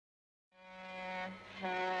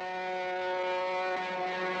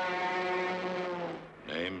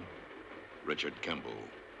Richard Kimbel.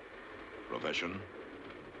 Profession,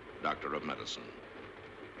 Doctor of Medicine.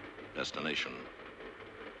 Destination,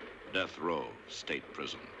 Death Row State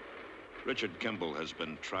Prison. Richard Kimbel has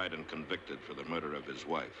been tried and convicted for the murder of his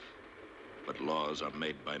wife. But laws are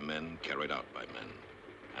made by men, carried out by men,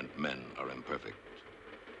 and men are imperfect.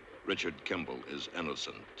 Richard Kimbel is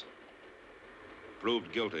innocent.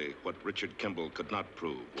 Proved guilty, what Richard Kimbel could not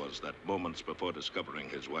prove was that moments before discovering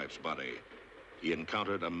his wife's body, he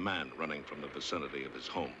encountered a man running from the vicinity of his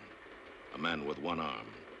home. A man with one arm.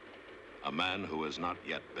 A man who has not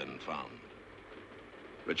yet been found.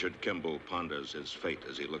 Richard Kimbel ponders his fate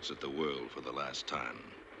as he looks at the world for the last time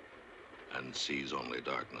and sees only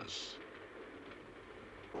darkness.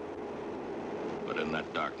 But in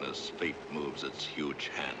that darkness, fate moves its huge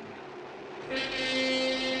hand.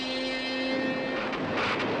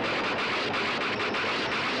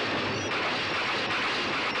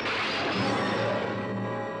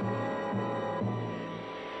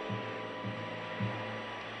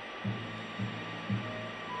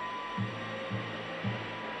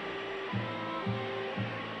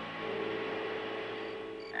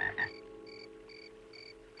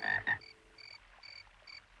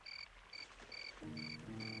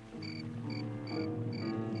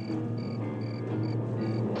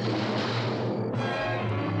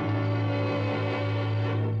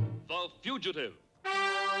 Fugitive. A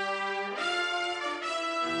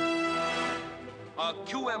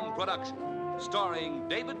QM production starring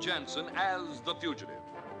David Jansen as the fugitive,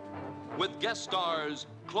 with guest stars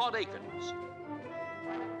Claude Akins,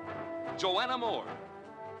 Joanna Moore,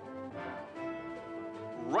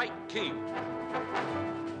 Wright King.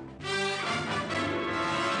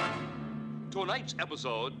 Tonight's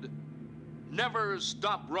episode, Never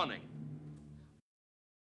Stop Running.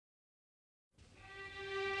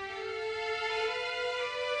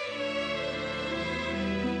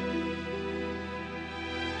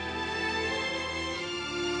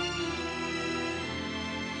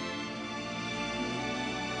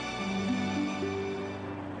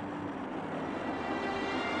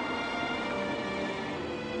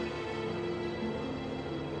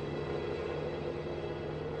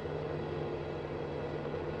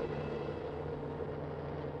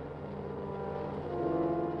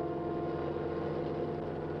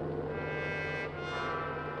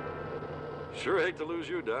 Sure hate to lose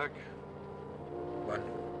you, Doc. What?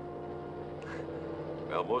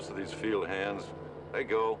 Well, most of these field hands, they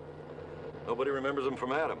go. Nobody remembers them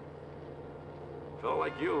from Adam. A fellow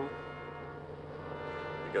like you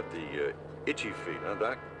got the itchy feet, huh,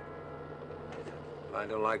 Doc? I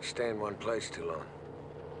don't like staying one place too long.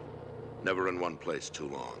 Never in one place too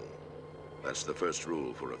long. That's the first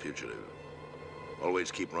rule for a fugitive.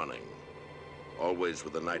 Always keep running. Always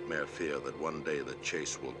with the nightmare fear that one day the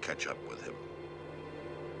chase will catch up with him.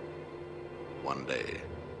 One day.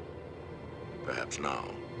 Perhaps now.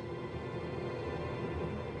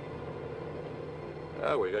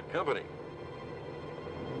 Ah, we got company.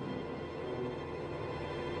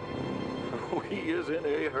 He is in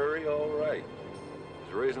a hurry, all right.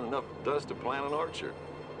 He's raising enough dust to plant an orchard.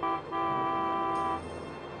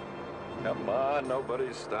 Come on,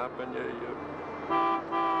 nobody's stopping you.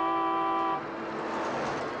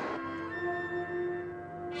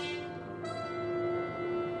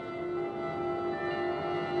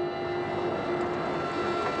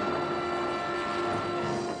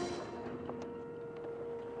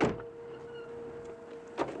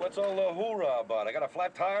 What's all the hoorah about? I got a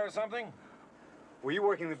flat tire or something? Were you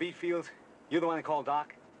working the beat field? You're the one that called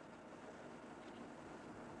Doc?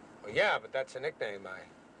 Well, yeah, but that's a nickname.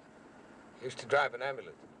 I used to drive an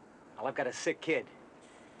ambulance. Well, I've got a sick kid.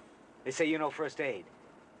 They say you know first aid.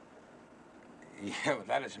 Yeah, but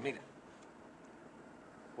that doesn't mean it.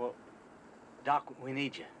 Well, Doc, we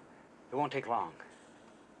need you. It won't take long.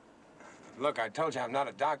 Look, I told you I'm not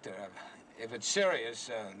a doctor. If it's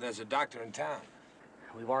serious, there's a doctor in town.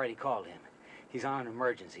 We've already called him. He's on an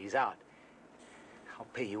emergency. He's out. I'll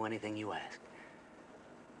pay you anything you ask.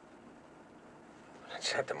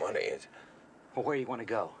 That's not the money, is it? Well, where do you want to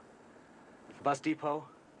go? The bus depot?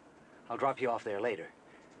 I'll drop you off there later.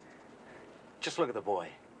 Just look at the boy.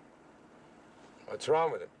 What's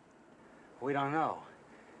wrong with him? We don't know.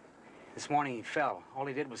 This morning he fell. All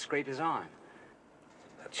he did was scrape his arm.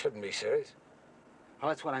 That shouldn't be serious. Well,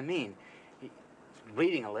 that's what I mean. He's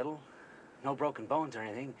bleeding a little. No broken bones or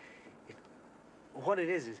anything. What it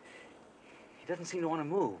is he doesn't seem to want to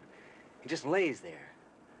move. He just lays there,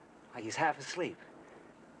 like he's half asleep.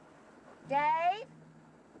 Dave?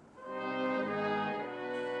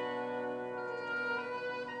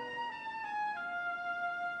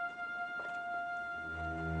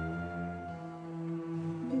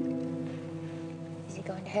 he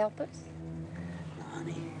going to help us?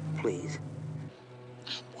 Honey, please.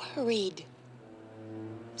 I'm worried.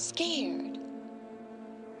 Scared.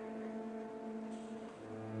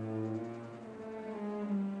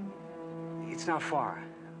 It's not far.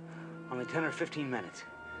 Only 10 or 15 minutes.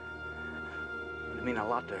 It would mean a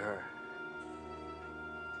lot to her.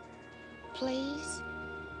 Please?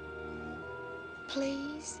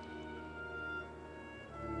 Please?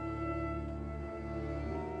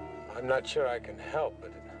 I'm not sure I can help,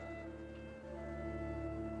 but...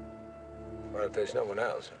 What if there's no one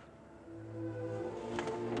else?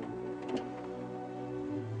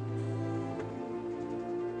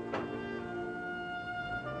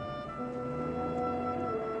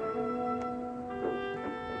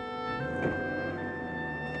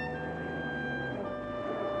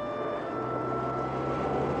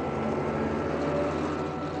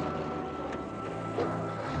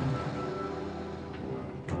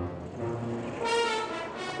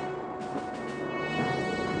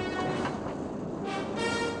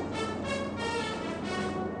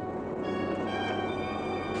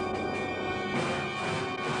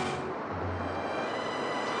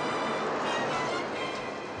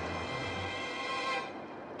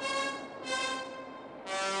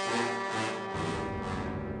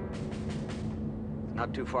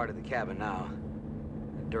 Not too far to the cabin now.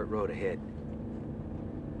 A dirt road ahead.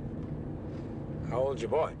 How old's your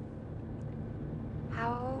boy?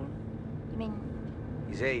 How old? You mean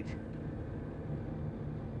He's 8.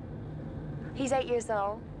 he's 8 years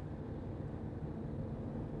old?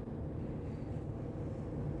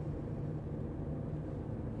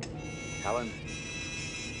 Helen?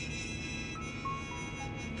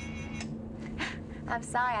 I'm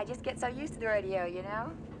sorry, I just get so used to the radio, you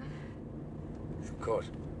know? Of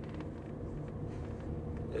course.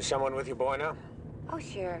 Is someone with your boy now? Oh,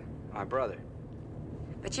 sure. My brother.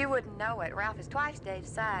 But you wouldn't know it. Ralph is twice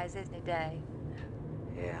Dave's size, isn't he, Dave?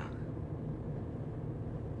 Yeah.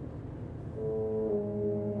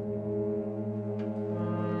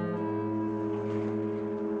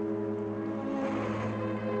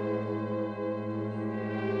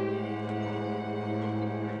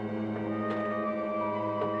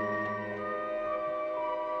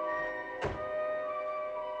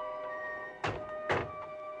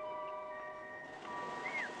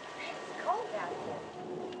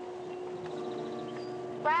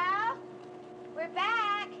 Ralph, we're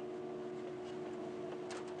back.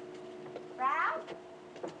 Ralph?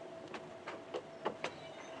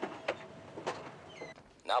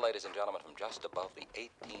 Now, ladies and gentlemen, from just above the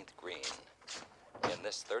 18th green, in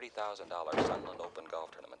this $30,000 Sunland Open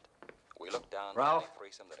golf tournament, we look down Ralph? on a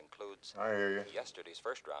threesome that includes I hear you. yesterday's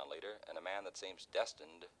first-round leader and a man that seems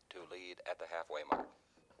destined to lead at the halfway mark.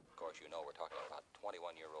 Of course, you know we're talking about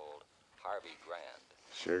 21-year-old Harvey Grand.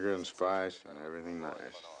 Sugar and spice and everything nice.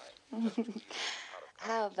 Illinois.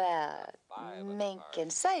 How about mink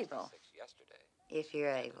and sable, Yesterday. if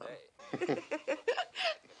you're able?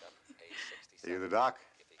 You the doc?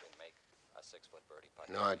 If he can make a 6-foot birdie putt.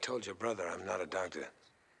 No, I told your brother I'm not a doctor.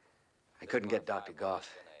 I couldn't get Dr.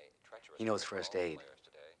 Goff. He knows first aid.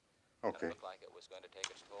 Okay. Looked like it was going to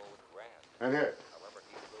take its toll with Grand. And here. However,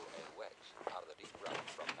 he threw a wedge out of the deep rough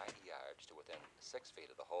from 90 yards to within 6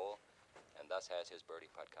 feet of the hole, and thus has his birdie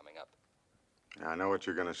putt coming up. I know what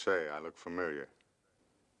you're going to say. I look familiar.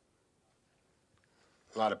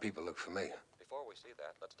 A lot of people look familiar. Before we see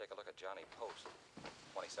that, let's take a look at Johnny Post,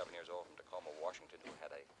 27 years old from Tacoma, Washington, who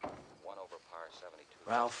had a 1-over-par 72.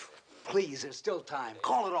 Ralph, please, there's still time.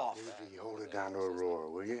 Call it off. Easy, hold it down to a roar,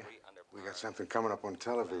 will you? We got something coming up on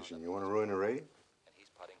television. You want to ruin the rating? And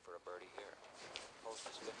he's putting for a birdie here. Post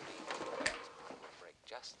is 15 yards. Will break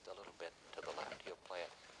just a little bit to the left. He'll play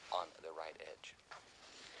it on the right edge.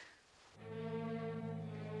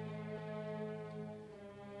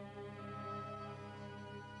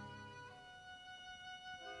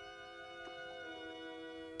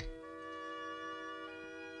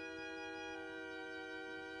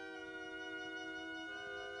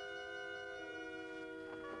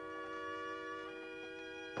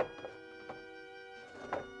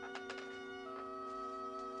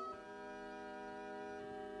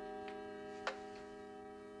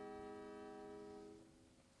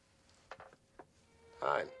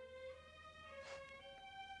 Hi.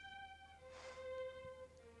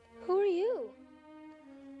 Who are you?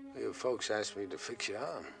 You folks asked me to fix your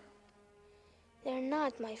arm. They're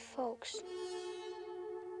not my folks.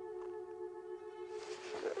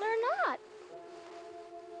 They're not.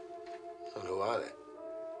 Well, who are they?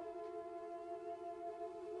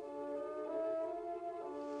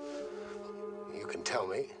 You can tell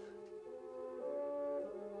me.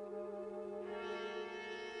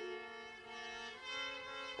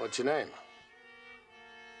 What's your name?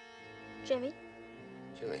 Jimmy?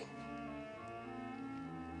 Jimmy.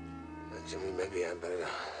 Jimmy, maybe I better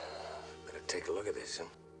take a look at this.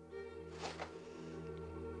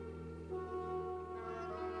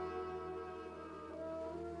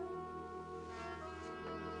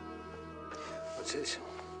 What's this?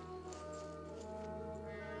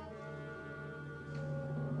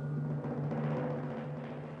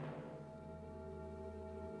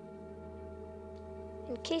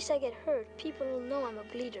 In case I get hurt, people will know I'm a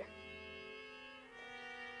bleeder.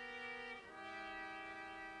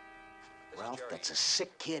 Ralph, that's a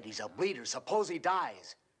sick kid. He's a bleeder. Suppose he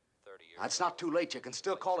dies. It's not too late. You can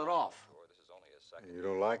still call it off. You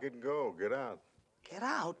don't like it? Go. Get out. Get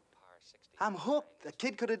out? I'm hooked. The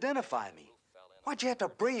kid could identify me. Why'd you have to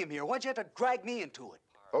bring him here? Why'd you have to drag me into it?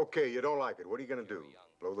 Okay, you don't like it. What are you going to do?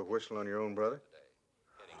 Blow the whistle on your own brother?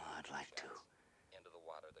 Oh, I'd like to.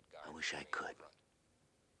 I wish I could.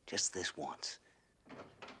 Just this once.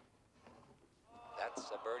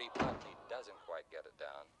 That's a birdie putt, and he doesn't quite get it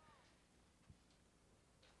down.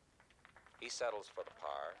 He settles for the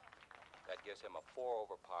par. That gives him a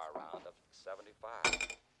 4-over par round of 75 and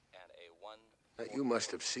a 1. Now, you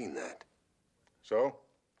must have seen that. So?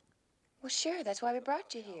 Well, sure, that's why we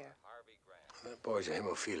brought you here. That boy's a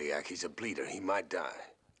hemophiliac. He's a bleeder. He might die.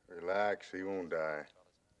 Relax, he won't die.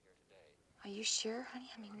 Are you sure, honey?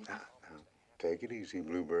 I mean... Now, take it easy,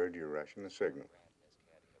 Bluebird. You're rushing the signal.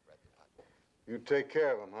 You take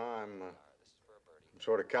care of him, huh? I'm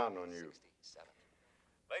sort of counting on you.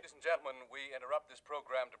 Ladies and gentlemen, we interrupt this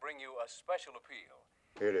program to bring you a special appeal.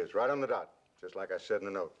 Here it is, right on the dot, just like I said in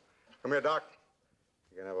the note. Come here, Doc.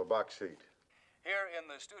 You can have a box seat. Here in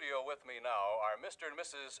the studio with me now are Mr. and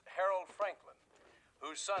Mrs. Harold Franklin,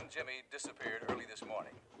 whose son Jimmy disappeared early this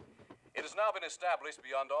morning. It has now been established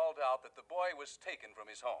beyond all doubt that the boy was taken from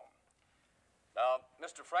his home. Now,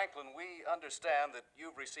 Mr. Franklin, we understand that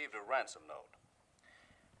you've received a ransom note.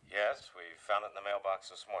 Yes, we found it in the mailbox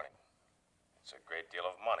this morning. It's a great deal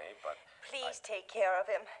of money, but... Please take care of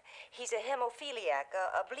him. He's a hemophiliac,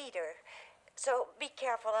 a bleeder. So be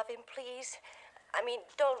careful of him, please. I mean,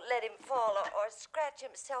 don't let him fall or scratch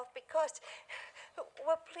himself because...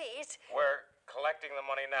 Well, please. We're collecting the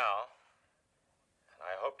money now, and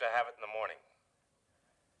I hope to have it in the morning.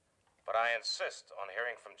 But I insist on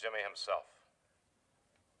hearing from Jimmy himself.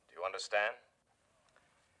 Do you understand?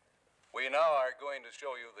 We now are going to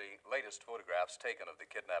show you the latest photographs taken of the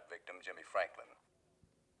kidnapped victim, Jimmy Franklin.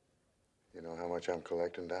 You know how much I'm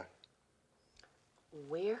collecting, Doc?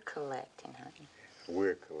 We're collecting, honey.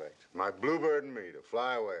 We're collecting. My Bluebird and me to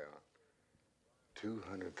fly away on.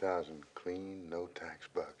 200,000 clean,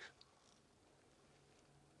 no-tax bucks.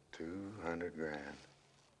 200 grand.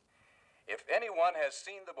 If anyone has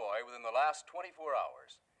seen the boy within the last 24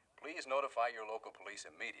 hours, please notify your local police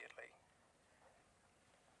immediately.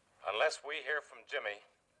 Unless we hear from Jimmy,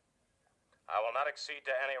 I will not accede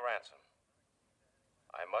to any ransom.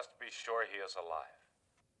 I must be sure he is alive.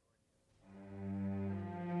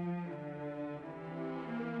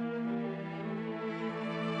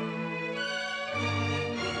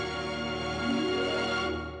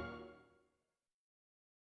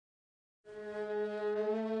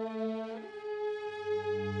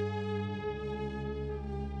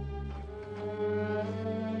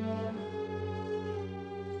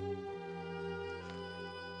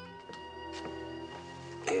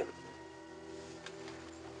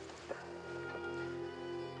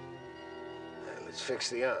 Let's fix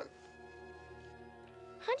the arm.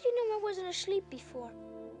 How do you know I wasn't asleep before?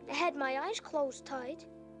 I had my eyes closed tight.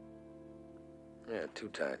 Yeah, too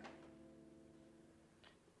tight.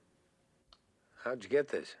 How'd you get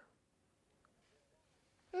this?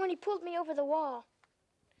 When he pulled me over the wall.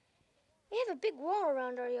 We have a big wall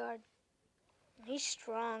around our yard. He's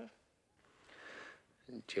strong.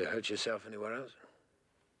 Did you hurt yourself anywhere else?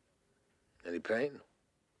 Any pain?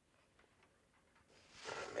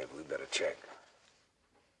 Maybe we better check.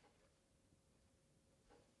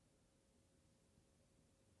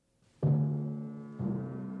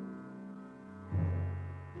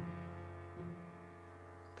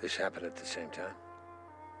 This happened at the same time?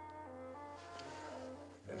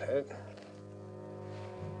 It hurt?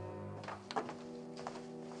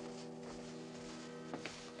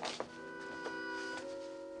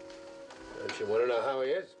 Don't you want to know how he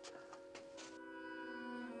is?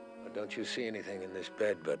 Or don't you see anything in this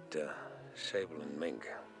bed but sable and mink?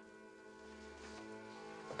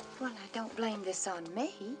 Well, I don't blame this on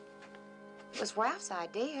me. It was Ralph's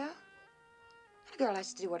idea. A girl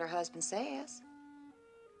has to do what her husband says.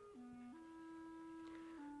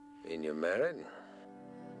 Mean you're married?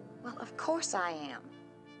 Well, of course I am.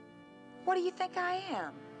 What do you think I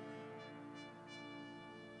am?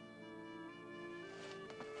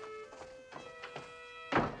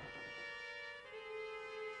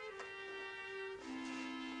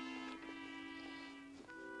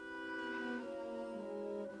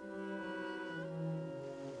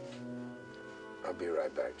 I'll be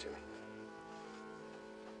right back, Jimmy.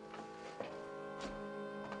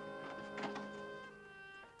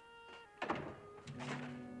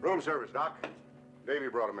 Room service, Doc. Davy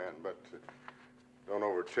brought him in, but don't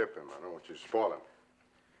overtip him. I don't want you to spoil him.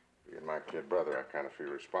 Being my kid brother, I kind of feel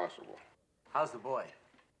responsible. How's the boy?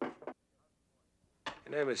 Your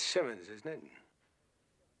name is Simmons, isn't it?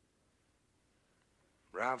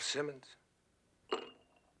 Ralph Simmons?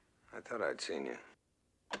 I thought I'd seen you.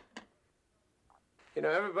 You know,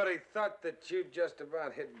 everybody thought that you just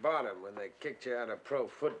about hit bottom when they kicked you out of pro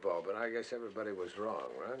football, but I guess everybody was wrong,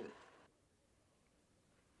 right?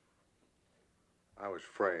 I was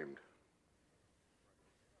framed.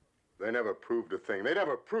 They never proved a thing. They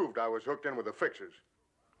never proved I was hooked in with the fixers.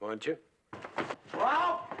 Weren't you?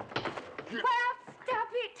 Ralph! Ralph, stop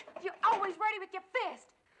it! You're always ready with your fist.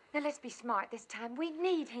 Now, let's be smart this time. We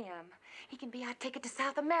need him. He can be our ticket to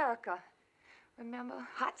South America. Remember,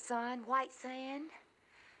 hot sun, white sand?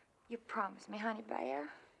 You promised me, honey bear.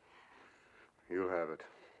 You'll have it.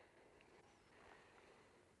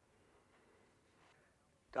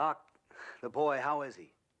 Doc, the boy, how is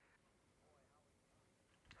he?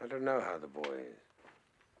 I don't know how the boy is.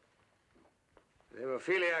 The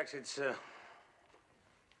hemophiliacs,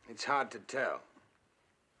 it's hard to tell.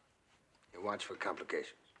 You watch for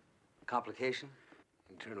complications. Complication?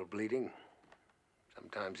 Internal bleeding.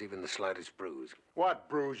 Sometimes even the slightest bruise. What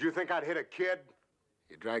bruise? You think I'd hit a kid?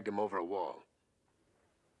 You dragged him over a wall.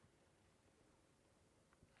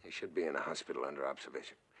 He should be in a hospital under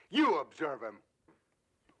observation. You observe him.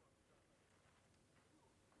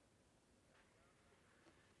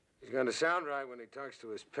 He's going to sound right when he talks to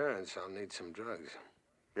his parents. I'll need some drugs.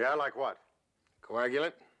 Yeah, like what?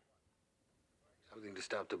 Coagulant. Something to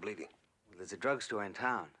stop the bleeding. Well, there's a drugstore in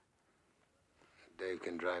town. Dave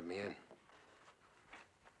can drive me in.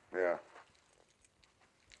 Yeah.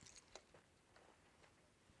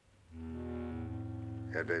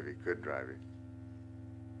 Yeah, Davy could drive you.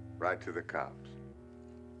 Right to the cops.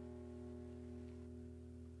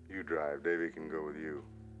 You drive, Davy can go with you.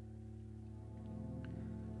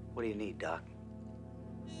 What do you need, Doc?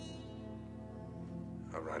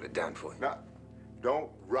 I'll write it down for you. No,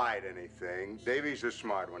 don't write anything. Davy's a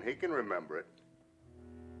smart one. He can remember it.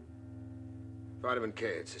 Vitamin K,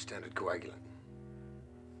 it's a standard coagulant.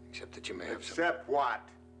 Except that you may have some... Except what?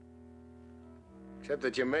 Except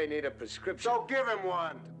that you may need a prescription. So give him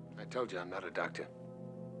one. I told you I'm not a doctor.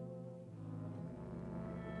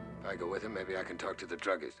 If I go with him, maybe I can talk to the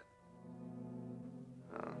druggist.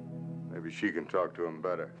 Oh, maybe she can talk to him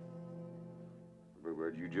better.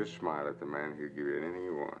 But you just smile at the man, he'll give you anything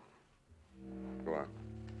you want. Go on.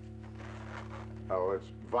 Oh,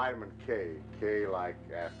 it's vitamin K. K like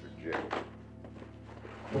after J.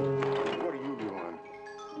 What are you doing?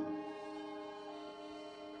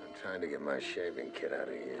 I'm trying to get my shaving kit out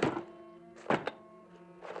of here. I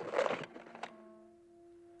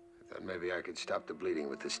thought maybe I could stop the bleeding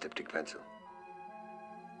with this styptic pencil.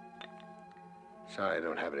 Sorry, I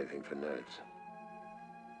don't have anything for nerves.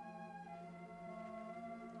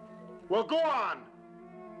 Well, go on.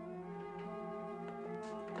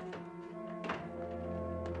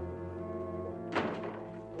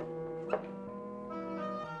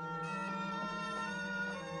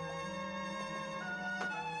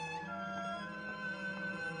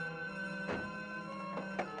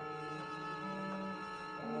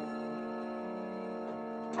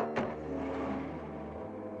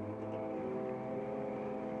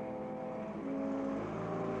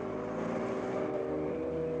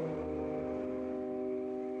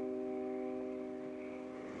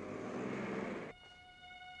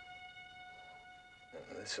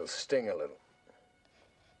 This'll sting a little.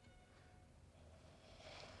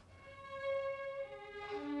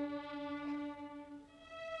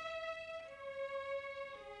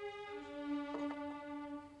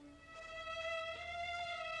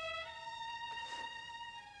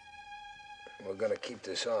 We're gonna keep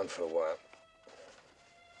this on for a while.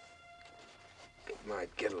 It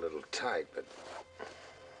might get a little tight, but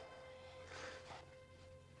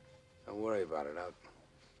don't worry about it. I'll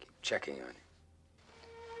keep checking on you.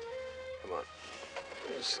 Come on.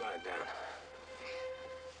 Just slide down.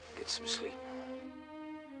 Get some sleep.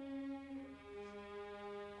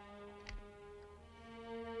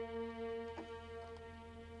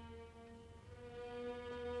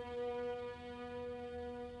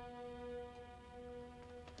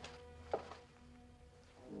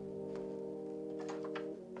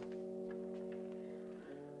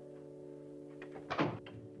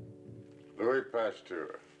 Louis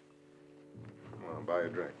Pasteur. Come on, buy a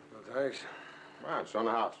drink. No, thanks. Come on, it's on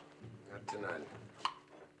the house. Not tonight.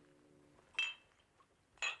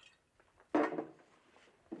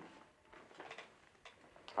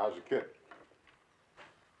 How's the kid?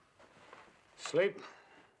 Sleep?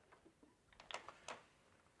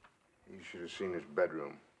 You should have seen his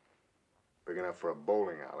bedroom. Big enough for a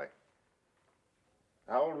bowling alley.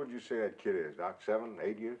 How old would you say that kid is, Doc? 7,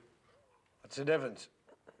 8 years? What's the difference?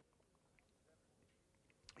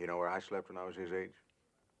 You know where I slept when I was his age?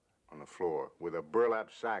 On the floor, with a burlap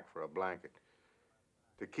sack for a blanket.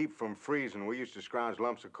 To keep from freezing, we used to scrounge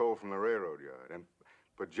lumps of coal from the railroad yard. And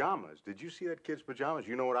pajamas. Did you see that kid's pajamas?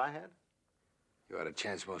 You know what I had? You had a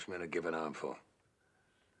chance most men would give an arm for.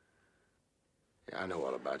 Yeah, I know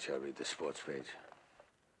all about you. I read the sports page.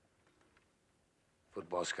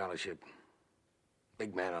 Football scholarship.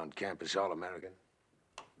 Big man on campus, All-American.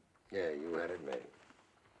 Yeah, you had it made.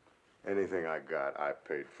 Anything I got, I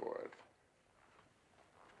paid for it.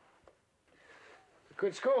 You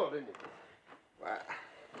quit school, didn't you? Well,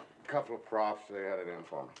 a couple of profs, they had it in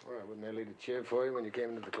for me. Well, wouldn't they lead a cheer for you when you came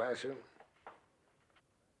into the classroom?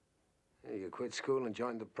 Yeah, you quit school and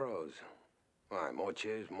joined the pros. Why, more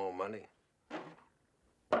cheers, more money?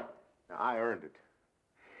 Now, I earned it.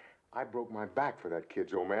 I broke my back for that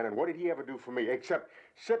kid's old man, and what did he ever do for me except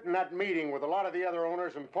sit in that meeting with a lot of the other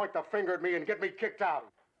owners and point the finger at me and get me kicked out?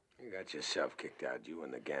 You got yourself kicked out, you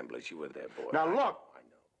and the gamblers. You were there, boy. Now, look! I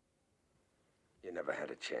know. You never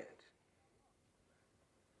had a chance.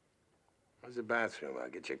 Where's the bathroom? I'll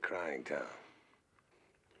get you a crying towel.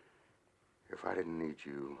 If I didn't need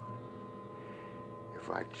you, if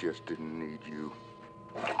I just didn't need you.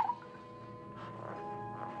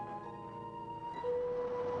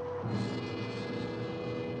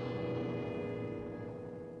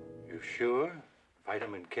 You sure?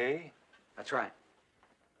 Vitamin K? That's right.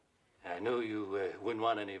 I knew you wouldn't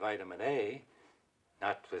want any vitamin A.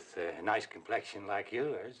 Not with a nice complexion like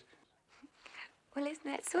yours. Well, isn't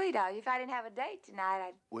that sweet of you? If I didn't have a date tonight,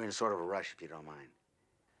 I'd... We're in sort of a rush, if you don't mind.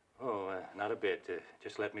 Oh, not a bit.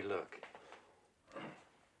 Just let me look.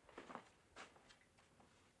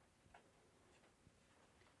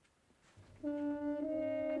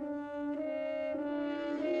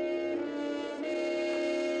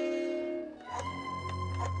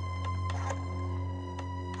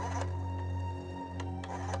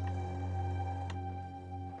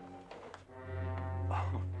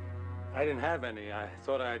 I didn't have any. I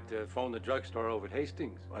thought I'd phone the drugstore over at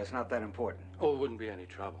Hastings. Well, it's not that important. Oh, it wouldn't be any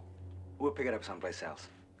trouble. We'll pick it up someplace else.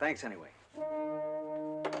 Thanks anyway.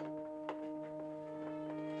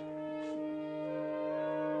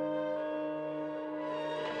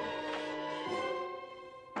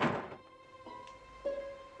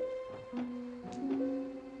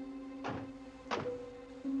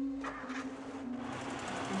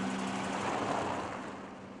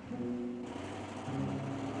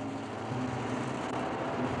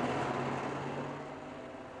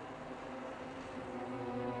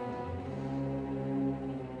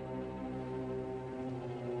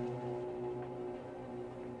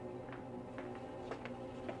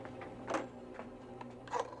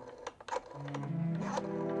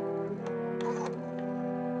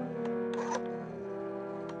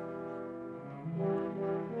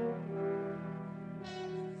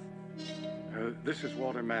 This is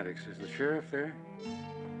Walter Maddox. Is the sheriff there?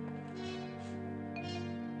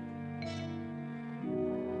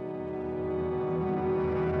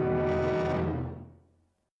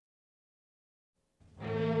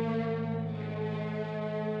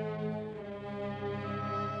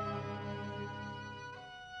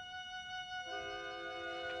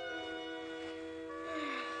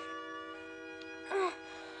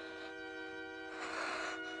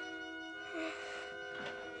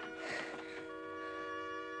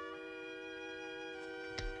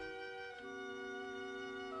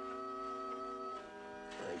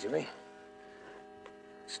 Jimmy,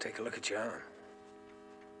 let's take a look at your arm.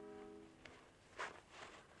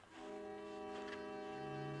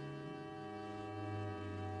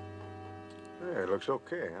 Yeah, it looks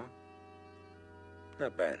okay, huh?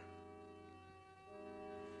 Not bad.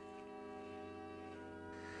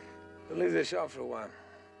 We'll leave this off for a while.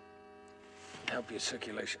 Help your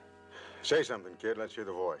circulation. Say something, kid. Let's hear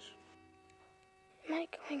the voice. Am I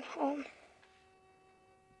going home?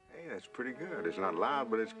 Hey, that's pretty good. It's not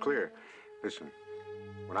loud, but it's clear. Listen,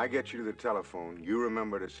 when I get you to the telephone, you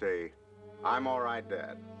remember to say, "I'm all right,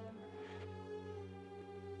 Dad."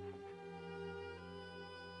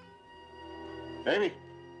 Amy.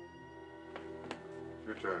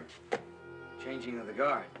 Your turn. Changing of the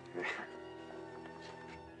guard.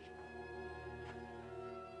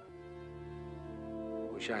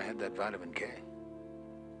 Wish I had that vitamin K.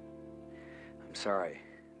 I'm sorry.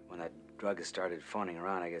 When that druggist started phoning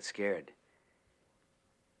around, I got scared.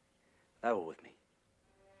 Level with me.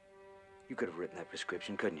 You could have written that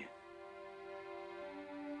prescription, couldn't you?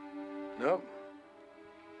 Nope.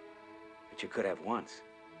 But you could have once.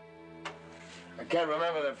 I can't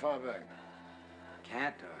remember that far back.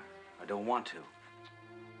 Can't or don't want to.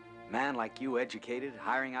 Man like you, educated,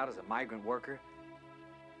 hiring out as a migrant worker.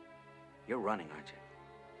 You're running, aren't you?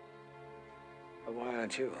 Well, why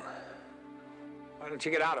aren't you? Why don't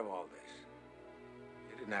you get out of all this?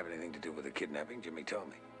 You didn't have anything to do with the kidnapping, Jimmy told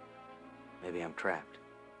me. Maybe I'm trapped.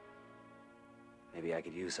 Maybe I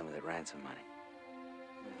could use some of that ransom money.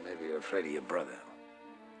 Maybe you're afraid of your brother.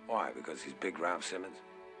 Why? Because he's Big Ralph Simmons?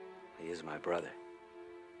 He is my brother.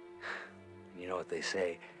 You know what they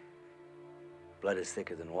say, blood is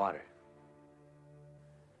thicker than water.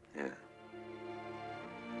 Yeah.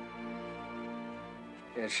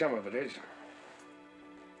 Yeah, some of it is.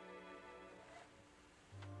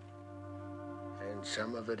 And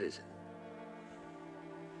some of it isn't.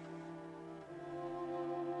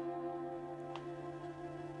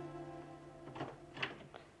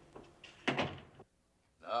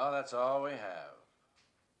 No, that's all we have.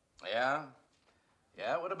 Yeah?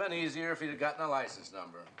 Yeah, it would have been easier if he'd have gotten a license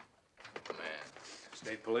number. Man.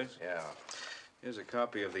 State police? Yeah. Here's a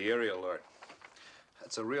copy of the area alert.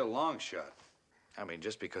 That's a real long shot. I mean,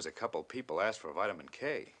 just because a couple people asked for vitamin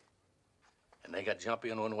K. And they got jumpy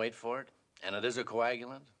and wouldn't wait for it? And it is a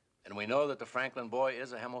coagulant? And we know that the Franklin boy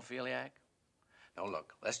is a hemophiliac? Now,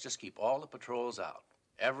 look, let's just keep all the patrols out.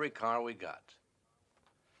 Every car we got.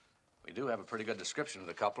 We do have a pretty good description of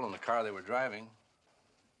the couple and the car they were driving.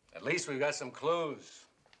 At least we've got some clues.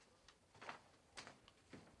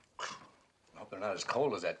 I hope they're not as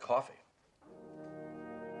cold as that coffee.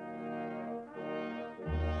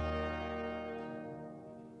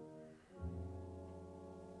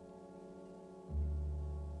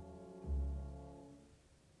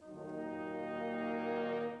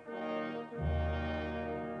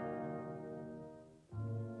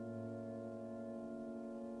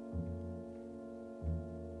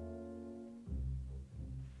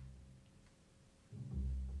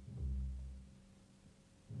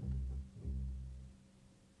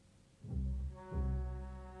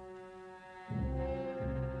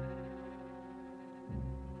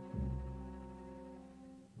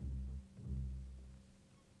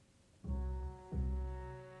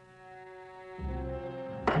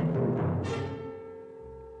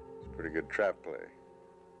 Pretty good trap play.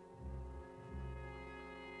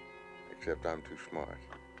 Except I'm too smart.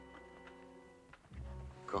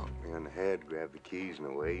 Caught me on the head, grab the keys, and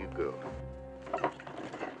away you go.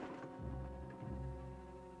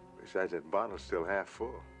 Besides, that bottle's still half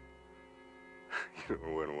full. You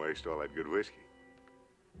don't want to waste all that good whiskey.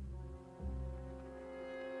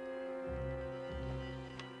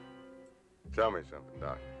 Tell me something,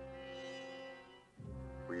 Doc.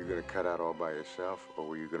 Were you gonna cut out all by yourself, or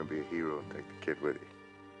were you gonna be a hero and take the kid with you?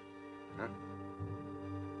 Huh?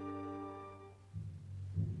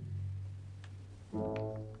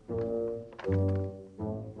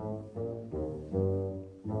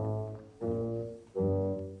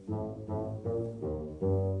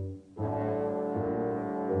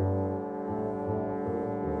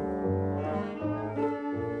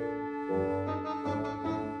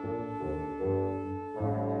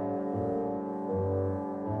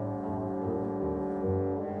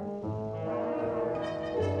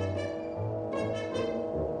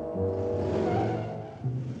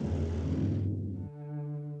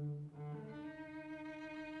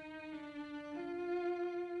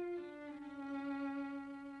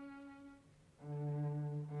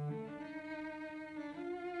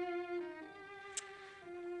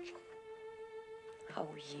 Oh,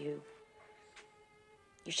 you.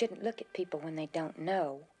 You shouldn't look at people when they don't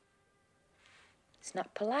know. It's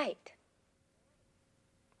not polite.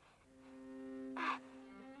 Now,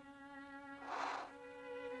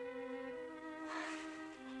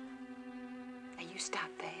 you stop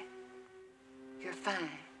that. You're fine.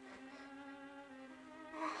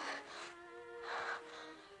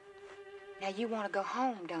 Now, you want to go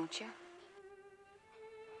home, don't you?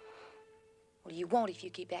 Well, you won't if you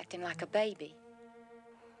keep acting like a baby.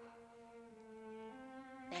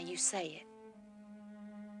 Now, you say it.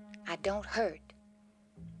 I don't hurt.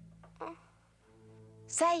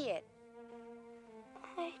 Say it.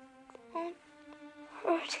 I don't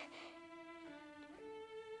hurt.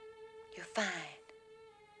 You're fine.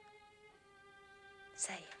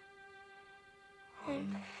 Say it.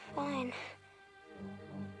 I'm fine.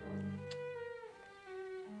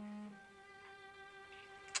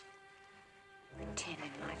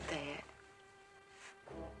 Pretending like that.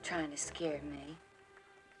 Trying to scare me.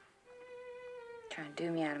 Trying to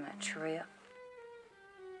do me out of my trip.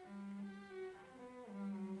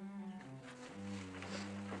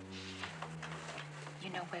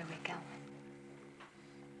 know where we're going?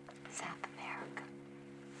 South America.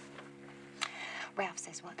 Ralph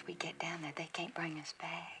says once we get down there, they can't bring us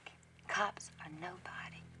back. Cops are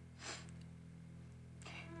nobody.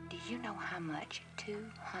 Do you know how much $200,000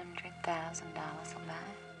 will buy?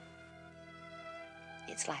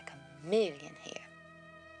 It's like $1 million here.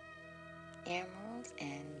 Emeralds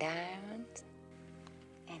and diamonds.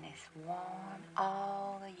 And it's warm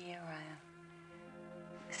all the year round.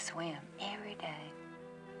 Swim every day.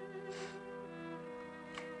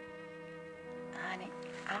 Honey,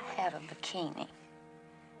 I have a bikini.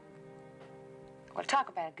 Well, talk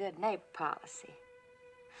about a good neighbor policy.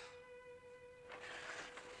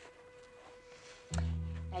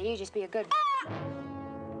 Now, you just be a good...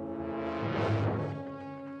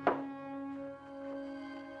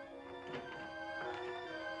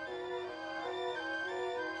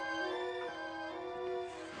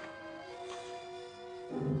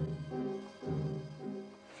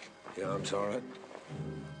 Your arm's all right?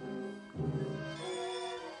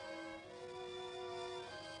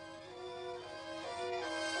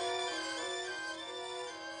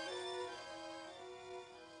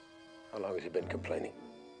 How long has he been complaining?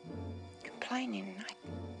 Complaining?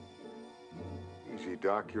 Easy,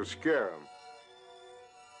 Doc. You'll scare him.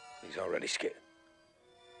 He's already scared.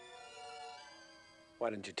 Why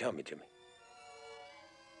didn't you tell me, Jimmy?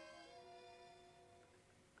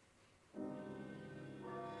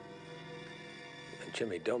 And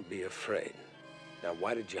Jimmy, don't be afraid. Now,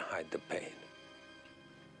 why did you hide the pain?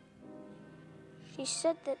 She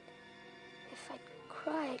said that if I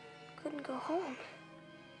cried, I couldn't go home.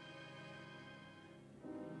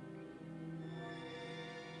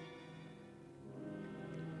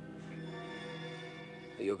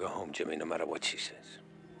 You'll go home, Jimmy, no matter what she says.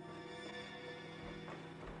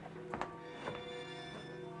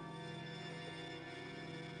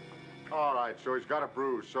 All right, so he's got a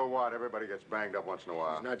bruise. So what? Everybody gets banged up once in a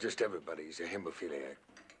while. It's not just everybody. He's a hemophiliac.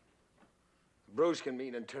 A bruise can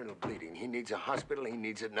mean internal bleeding. He needs a hospital. He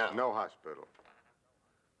needs it now. No hospital.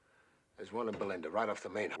 There's one in Belinda, right off the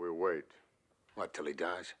main. We'll wait. What, till he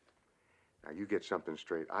dies? Now, you get something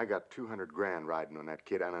straight. I got 200 grand riding on that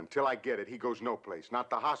kid, and until I get it, he goes no place. Not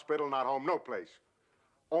the hospital, not home, no place.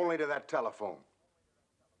 Only to that telephone.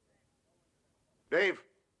 Dave,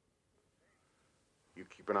 you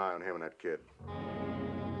keep an eye on him and that kid.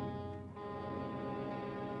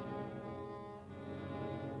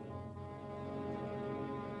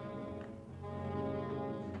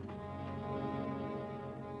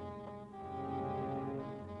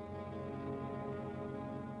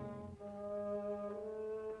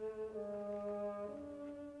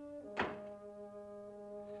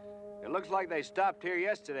 It looks like they stopped here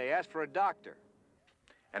yesterday, asked for a doctor.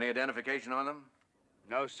 Any identification on them?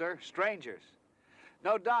 No, sir. Strangers.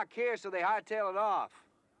 No doc here, so they hightail it off.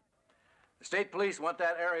 The state police want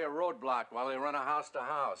that area roadblocked while they run a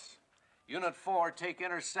house-to-house. Unit 4, take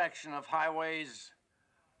intersection of highways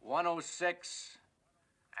 106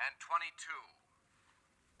 and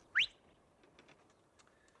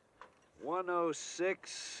 22.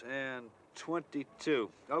 106 and 22.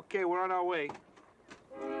 Okay, we're on our way.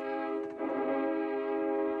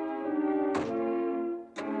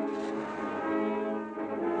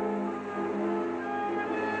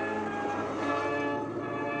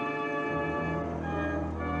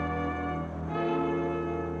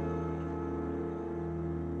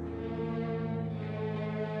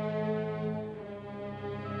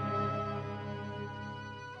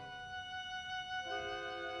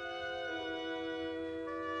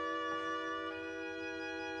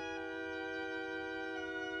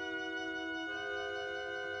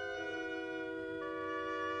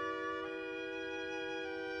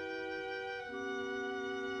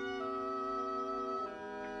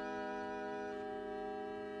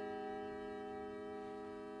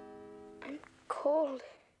 Cold.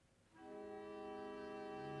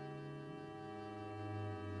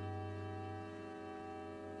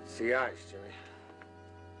 It's the ice, Jimmy.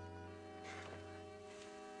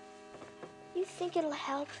 You think it'll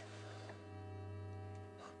help?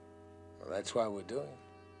 Well, that's why we're doing it.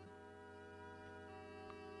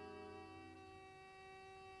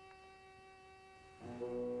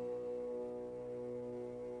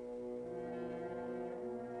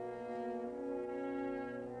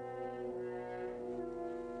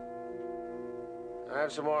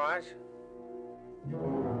 Have some more ice?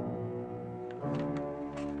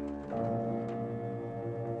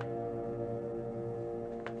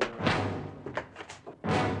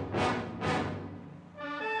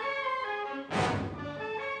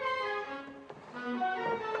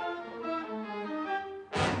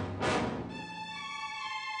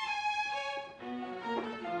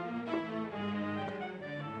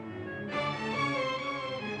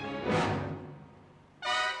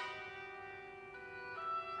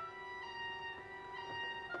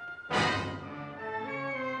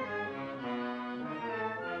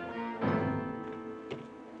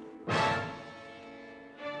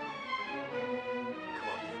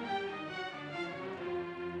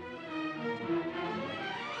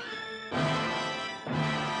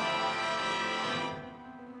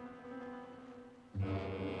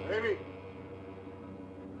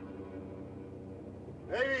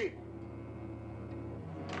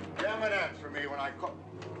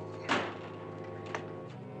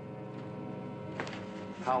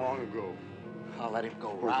 How long ago? I'll let him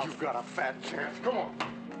go, Oh, Ralph. you've got a fat chance. Come on.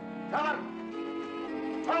 Tell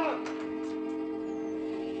him. Tell him.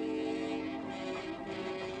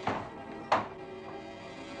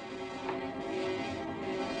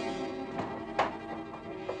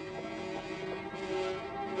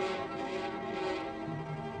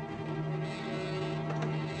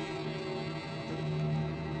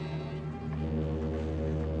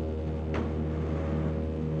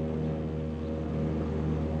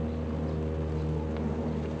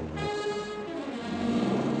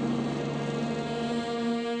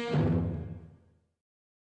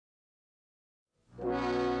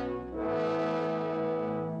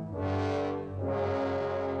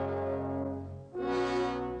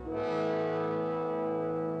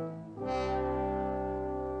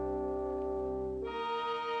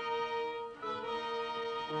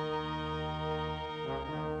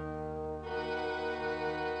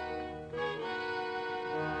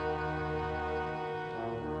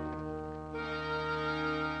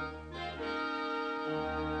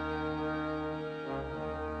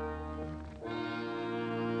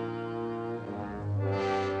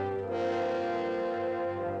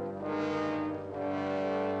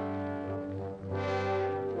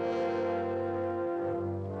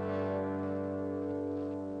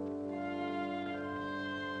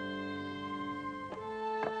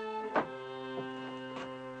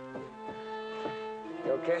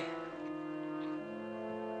 You okay?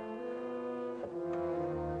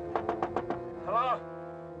 Hello?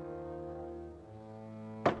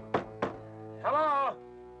 Hello?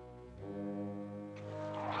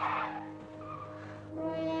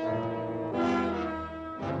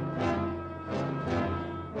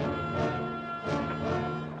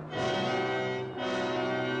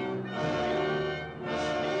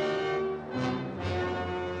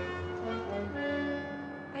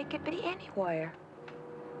 They could be anywhere.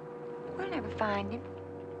 We'll never find him.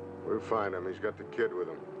 We'll find him. He's got the kid with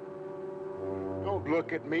him. Don't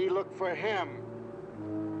look at me. Look for him.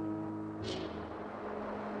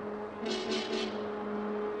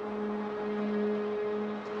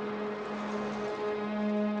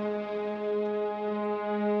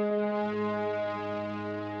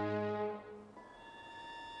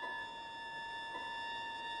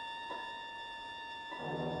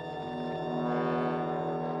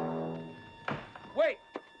 Wait!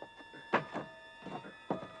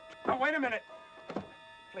 Oh, wait a minute.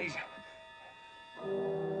 Please.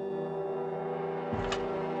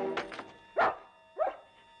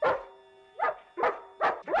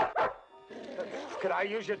 Could I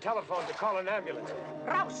use your telephone to call an ambulance?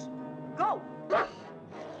 Rouse, go!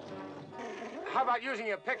 How about using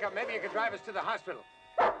your pickup? Maybe you could drive us to the hospital.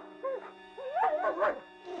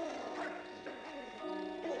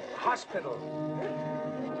 Hospital?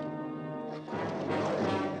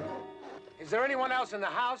 Is there anyone else in the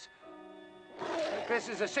house? This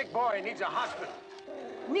is a sick boy. He needs a hospital.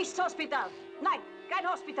 Nicht hospital. Nein, kein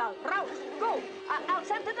hospital. Raus, go. I'll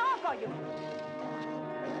send the dog for you.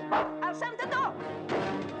 I'll send the dog.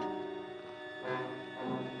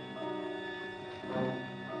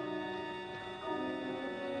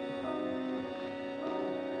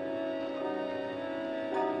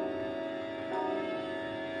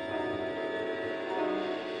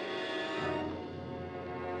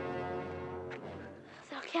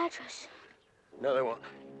 They'll catch us. No, they won't.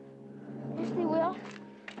 Yes, they will.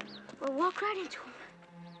 We'll walk right into them.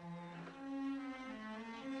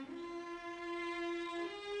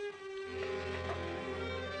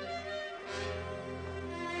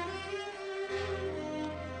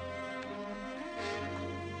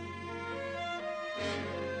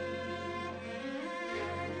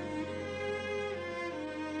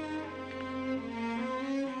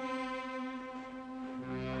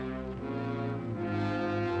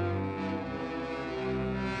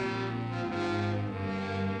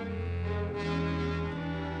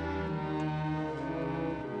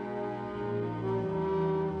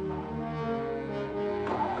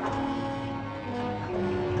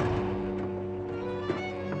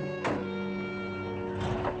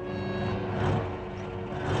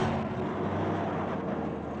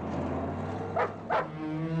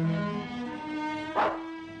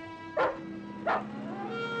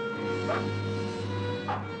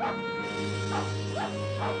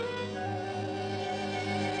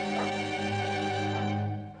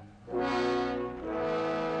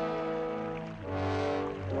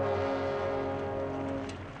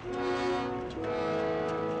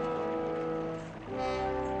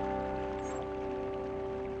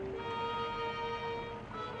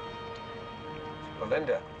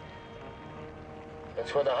 Linda.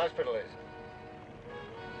 That's where the hospital is.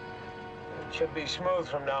 Should be smooth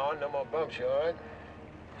from now on. No more bumps, you all right?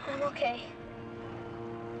 I'm okay.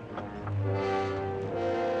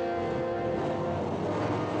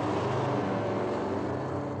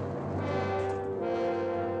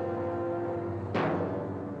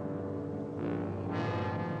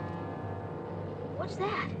 What's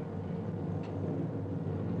that?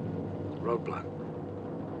 Roadblock.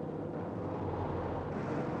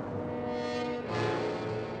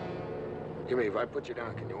 Jimmy, if I put you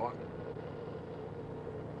down, can you walk?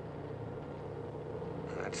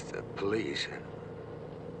 That's the police.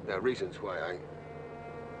 There are reasons why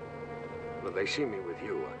well, they see me with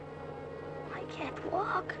you. I can't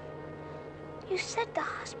walk. You said the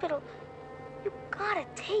hospital. You gotta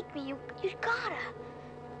take me. You gotta.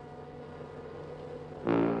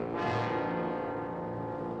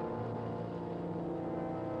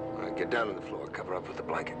 All right, get down on the floor. Cover up with the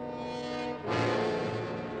blanket.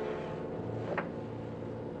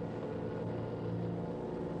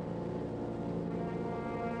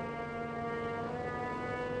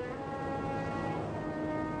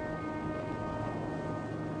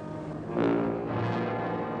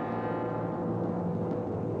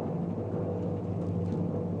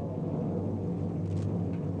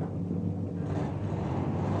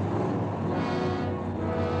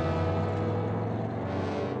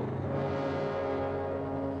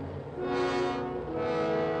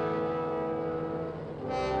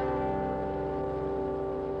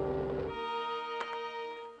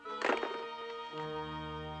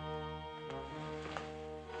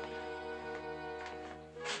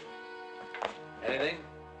 Anything?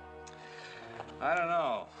 I don't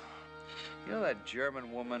know. You know that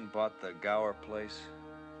German woman bought the Gower place?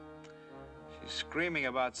 She's screaming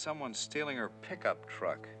about someone stealing her pickup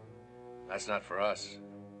truck. That's not for us.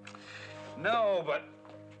 No, but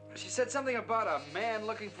she said something about a man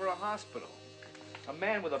looking for a hospital. A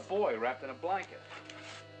man with a boy wrapped in a blanket.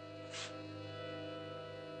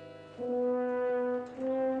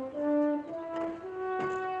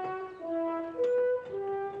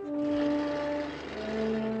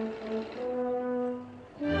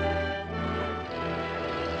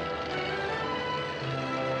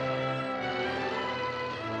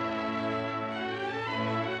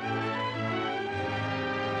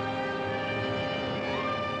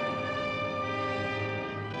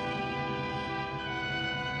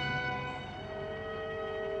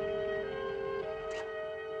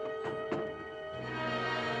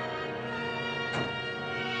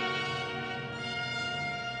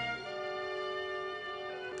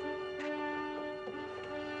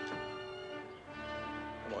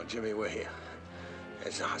 Jimmy, we're here.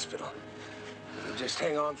 There's the hospital. You just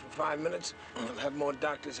hang on for 5 minutes, and we'll have more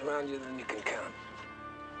doctors around you than you can count.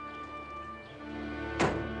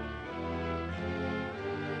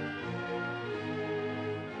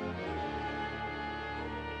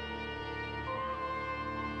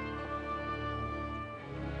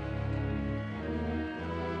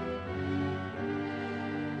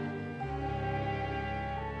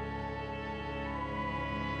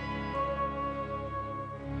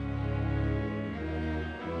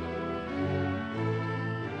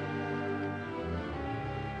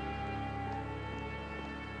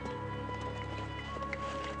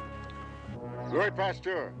 Louis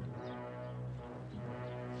Pasteur.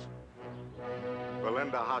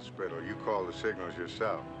 Belinda Hospital. You called the signals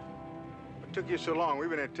yourself. What took you so long? We've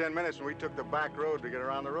been here 10 minutes and we took the back road to get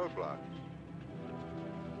around the roadblock.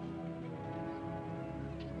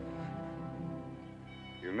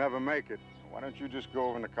 You'll never make it. Why don't you just go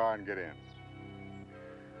over in the car and get in?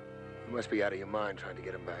 You must be out of your mind trying to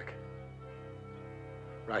get him back.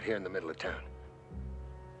 Right here in the middle of town.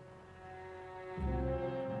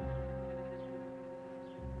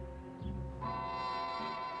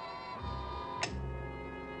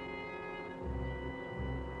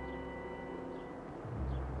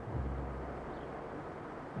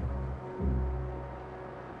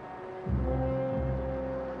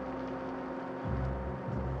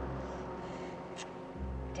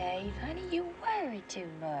 Dave, honey, you worry too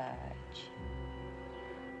much.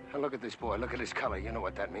 Now look at this boy. Look at his color. You know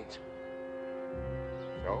what that means.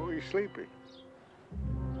 So he's sleepy.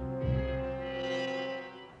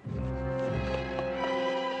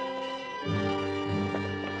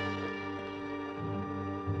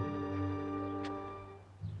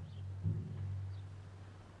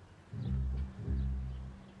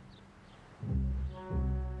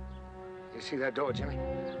 You see that door, Jimmy?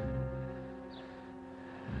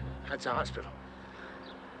 That's a hospital.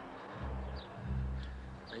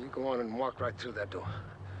 Now you go on and walk right through that door.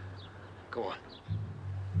 Go on.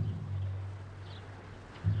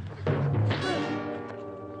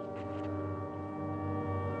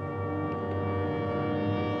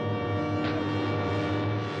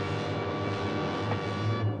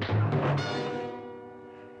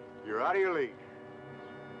 How do you lead?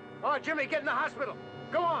 Oh, Jimmy, get in the hospital.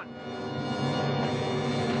 Go on.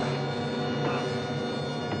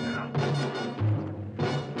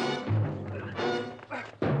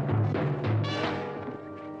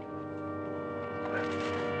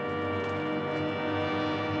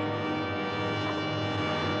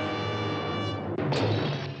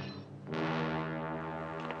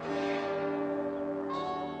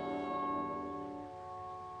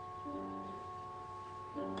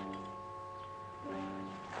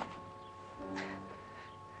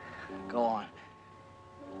 Go on.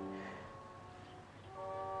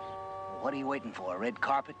 What are you waiting for, a red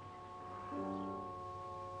carpet?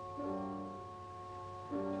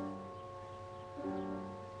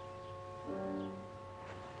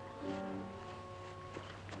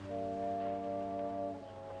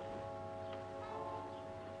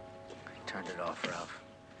 Turned it off, Ralph.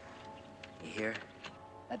 You hear?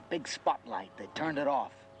 That big spotlight, they turned it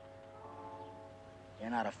off. You're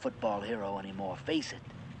not a football hero anymore, face it.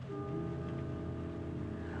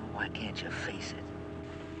 Why can't you face it?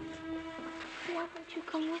 Why won't you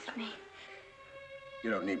come with me?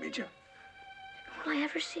 You don't need me, Jim. Will I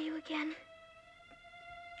ever see you again?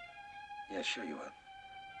 Yeah, sure you will.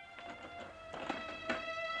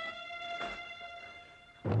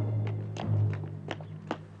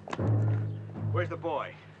 Where's the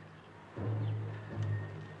boy?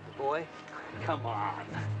 The boy? Come on.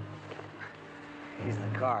 He's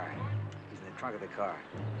in the car. He's in the trunk of the car.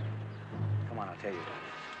 Come on, I'll tell you about it.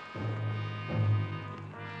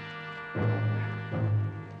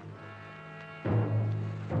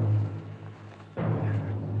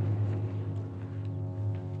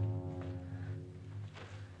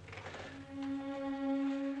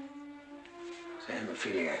 It's a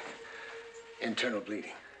hemophiliac. Internal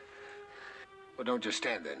bleeding. Well, don't just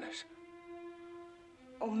stand there, nurse.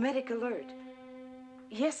 Oh, medic alert.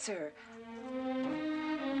 Yes, sir.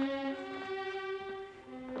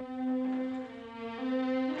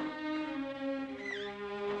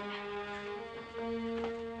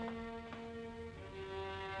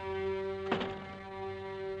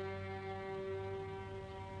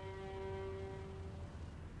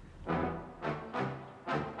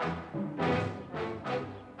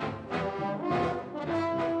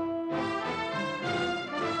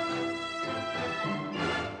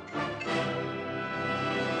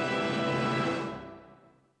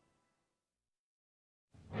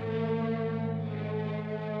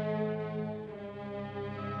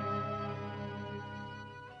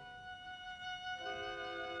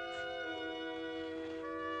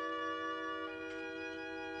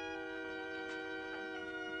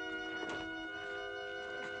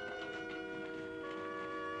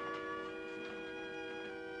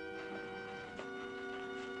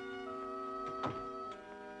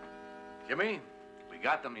 Jimmy, we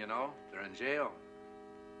got them, you know. They're in jail.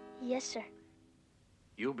 Yes, sir.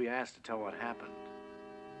 You'll be asked to tell what happened.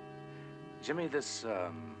 Jimmy, this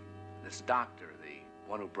doctor, the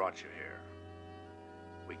one who brought you here,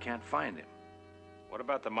 we can't find him. What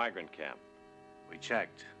about the migrant camp? We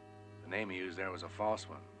checked. The name he used there was a false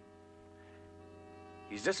one.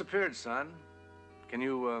 He's disappeared, son. Can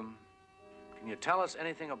you tell us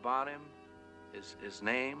anything about him? His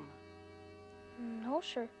name? No,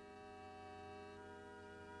 sir.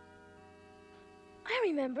 I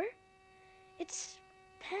remember. It's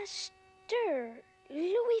Pasteur.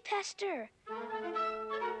 Louis Pasteur.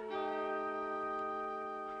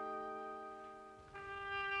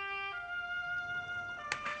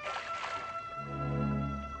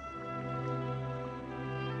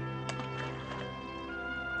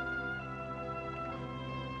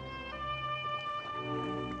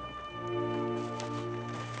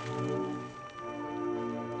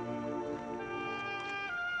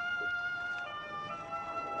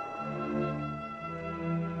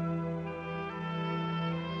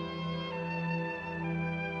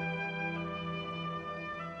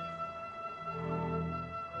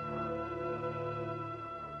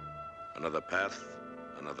 Another path,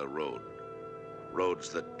 another road. Roads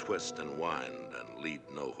that twist and wind and lead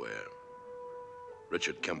nowhere.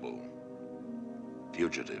 Richard Kimbel,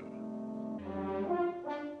 fugitive.